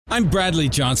I'm Bradley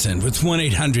Johnson with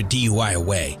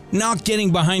 1-800-DUI-AWAY. Not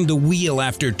getting behind the wheel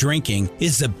after drinking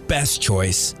is the best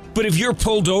choice. But if you're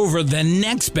pulled over, the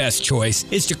next best choice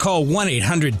is to call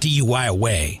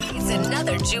 1-800-DUI-AWAY. It's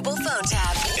another Jubal phone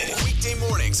tap. Weekday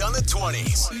mornings on the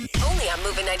 20s. Only on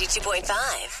Moving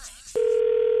 92.5.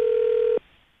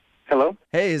 Hello?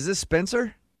 Hey, is this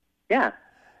Spencer? Yeah.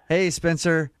 Hey,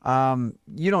 Spencer.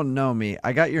 You don't know me.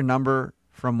 I got your number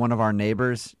from one of our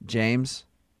neighbors, James.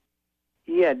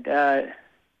 Yeah,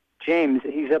 James,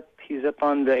 he's up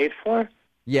on the 8th floor?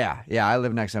 Yeah, I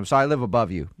live next to him. So I live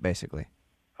above you, basically.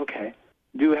 Okay.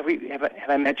 Have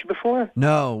I met you before?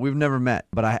 No, we've never met,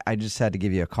 but I just had to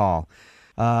give you a call.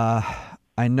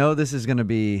 I know this is going to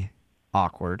be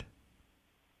awkward.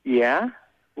 Yeah?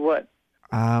 What?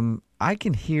 I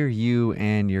can hear you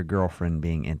and your girlfriend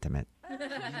being intimate.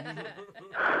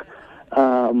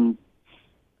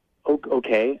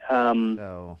 Okay.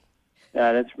 So...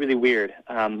 that's really weird.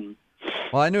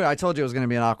 Well, I told you it was going to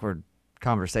be an awkward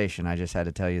conversation. I just had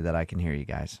to tell you that I can hear you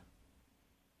guys.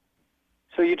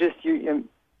 So you're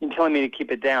telling me to keep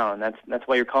it down. That's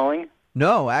why you're calling?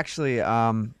 No, actually,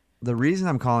 the reason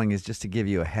I'm calling is just to give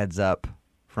you a heads up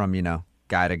from,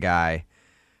 guy to guy.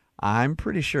 I'm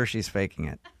pretty sure she's faking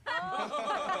it.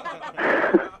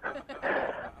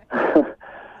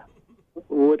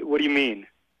 What do you mean?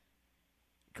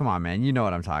 Come on, man. You know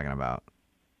what I'm talking about.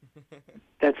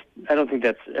 I don't think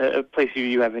that's a place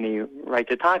you have any right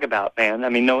to talk about, man. I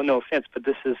mean, no offense, but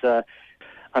this is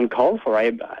uncalled for.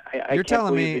 You're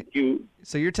telling me.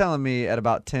 So you're telling me at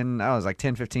about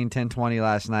 10:15, 10:20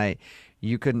 last night,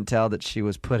 you couldn't tell that she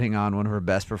was putting on one of her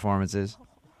best performances?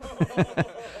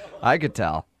 I could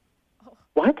tell.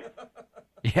 What?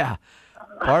 Yeah.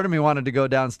 Part of me wanted to go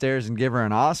downstairs and give her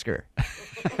an Oscar.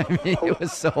 I mean, it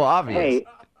was so obvious.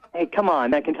 Hey, come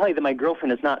on. I can tell you that my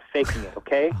girlfriend is not faking it,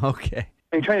 okay? Okay.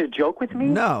 Are you trying to joke with me?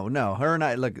 No. Her and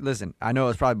I, listen, I know it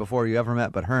was probably before you ever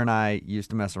met, but her and I used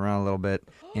to mess around a little bit,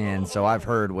 and so I've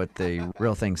heard what the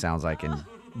real thing sounds like, and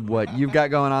what you've got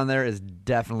going on there is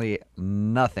definitely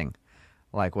nothing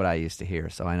like what I used to hear,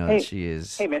 so I know that she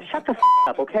is... Hey, man, shut the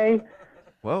up, okay?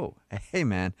 Whoa. Hey,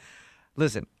 man.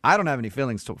 Listen, I don't have any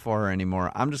feelings for her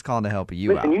anymore. I'm just calling to help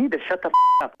you out. Listen, you need to shut the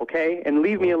up, okay? And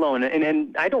leave me alone.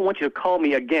 And I don't want you to call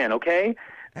me again, okay?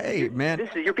 Hey, man.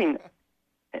 You're being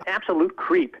an absolute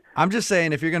creep. I'm just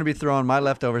saying, if you're going to be throwing my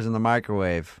leftovers in the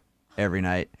microwave every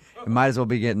night, you might as well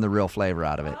be getting the real flavor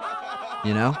out of it.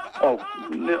 You know? Oh,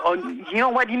 you know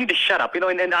what? You need to shut up. And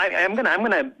I'm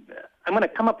gonna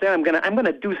come up there. I'm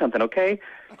gonna do something, okay?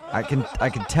 I can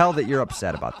tell that you're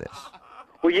upset about this.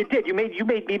 Well, you did. You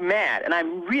made me mad, and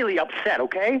I'm really upset,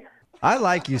 okay? I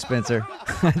like you, Spencer.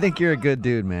 I think you're a good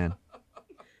dude, man.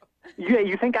 Yeah,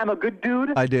 you think I'm a good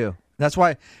dude? I do. That's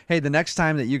why, hey, the next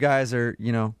time that you guys are,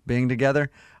 being together,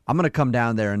 I'm going to come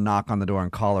down there and knock on the door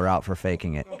and call her out for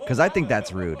faking it. Because I think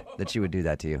that's rude that she would do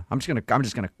that to you. I'm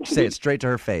just gonna say it straight to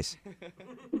her face.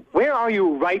 Where are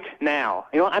you right now?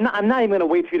 I'm not even going to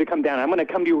wait for you to come down. I'm going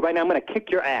to come to you right now. I'm going to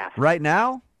kick your ass. Right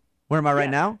now? Where am I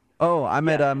right now? Oh, I'm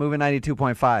at Moving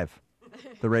 92.5,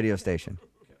 the radio station.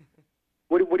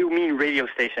 What do you mean radio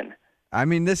station? I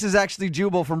mean, this is actually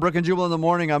Jubal from Brook and Jubal in the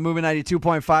Morning. I'm Moving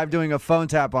 92.5 doing a phone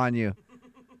tap on you.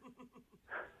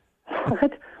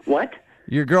 What?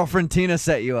 Your girlfriend Tina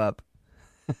set you up.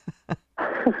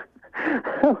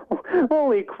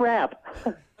 Holy crap.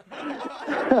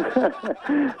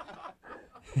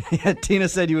 Yeah, Tina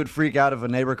said you would freak out if a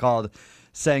neighbor called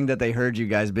saying that they heard you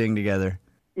guys being together.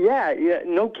 Yeah,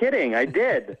 no kidding. I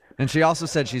did. And she also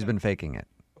said she's been faking it.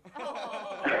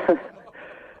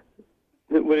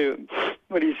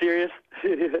 What are you serious?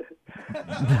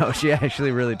 No, she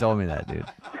actually really told me that, dude.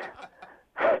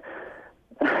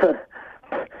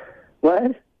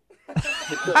 What?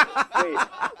 Wait.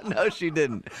 No, she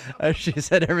didn't. She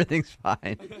said everything's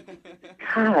fine.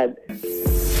 God.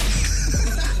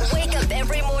 Wake up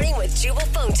every morning with Jubal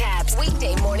phone tabs.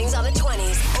 Weekday mornings on the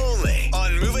 20s. Only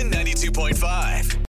on Moving 92.5.